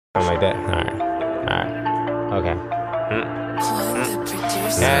Something like that. Alright. Okay.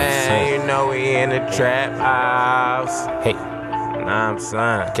 Yeah, you know we in the trap house. Hey. Nah, I'm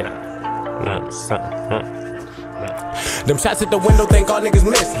son. Them shots at the window, think all niggas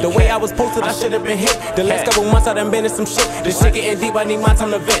miss. The way I was posted, I should've been hit. The last couple months I done been in some shit. This shit getting deep, I need my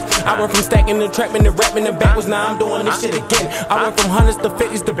time to vent. I went from stacking the trap and the rapping the backwards, now I'm doing this shit again. I went from hundreds to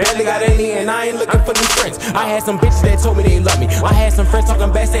 50s to barely got any, and I ain't looking for new friends. I had some bitches that told me they love me. I had some friends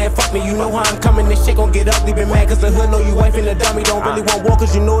talking bad saying fuck me. You know how I'm coming, this shit gon' get ugly. Been mad cause the hood know you wife and the dummy. Don't really want war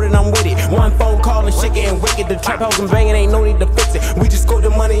cause you know that I'm with it. One phone call and shit getting wicked. The trap house and banging, ain't no need to fix it. We just scored the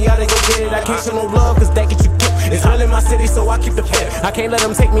money, y'all done go get it. I can't show no love cause that get you killed. It's all in my city, so I keep the fit. I can't let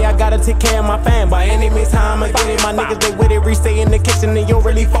them take me, I gotta take care of my fam. By any means, how I'ma get it? My niggas, they with it, re-stay in the kitchen, and you're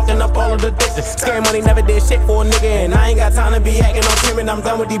really fucking up all of the dishes. Scary money never did shit for a nigga, and I ain't got time to be acting on timid. I'm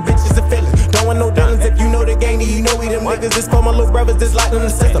done with these bitches and feelings. Don't want no dealings if you know the gang, you know we them niggas. This for my little brothers, this locked in the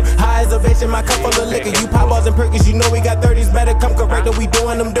system. High as a bitch in my cup full of liquor. You pop balls and perkins, you know we got 30s. Better come correct or we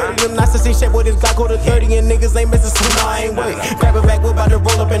doing them dirty. Them nice to see shit with this Glock to 30, and niggas ain't missing, so no, I ain't worried. Grab it back, we're about to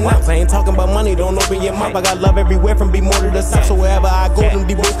roll up and out. I ain't talking about money, don't open your mouth. I got love everywhere from B more to the south, so wherever I go, them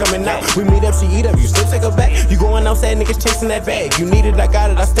D-boys coming out. We meet up, she eat up, you still take her back. You going outside, niggas chasing that bag. You need it, I got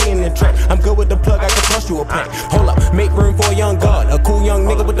it, I stay in the track. I'm good with the plug, I can toss you a pack. Hold up, make room for a young god, a cool young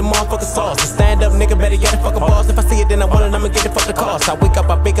nigga with the motherfucking sauce. A stand up nigga, better get the fucking boss. If I see it, then I want it, I'ma get it, fuck the cost. I wake up,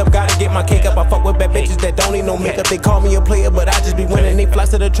 I bake up, gotta get my cake up. I fuck with bad bitches that don't need no makeup. They call me a player, but I just be winning. They fly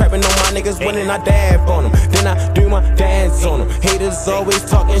to the trap and know my niggas winning. I dab on them, then I do my dance on them. Haters always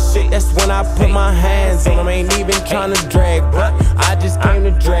talking shit, that's when I put my hands on them. Ain't even trying to drag, but I just came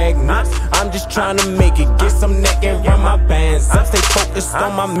to drag nuts. I'm just trying to make it, get some neck and run my bands up. Stay focused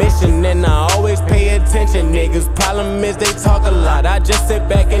on my mission and I always pay attention. Niggas problem is they talk a lot, I just sit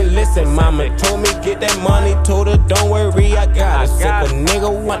back and listen. Mama told me get that money, told her don't worry, I got it. If a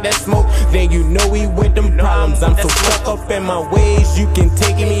nigga want that smoke, then you know we with them problems. I'm so stuck up in my ways, you can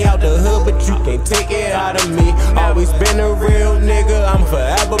take me out the hood, but you can't take it out of me. Always been a real nigga, I'm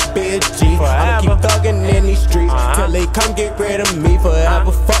forever be a G. I'ma keep thugging in these streets till they come get rid of me.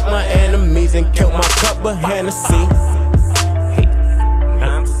 Forever fuck my enemies and kill my cup of Hennessy.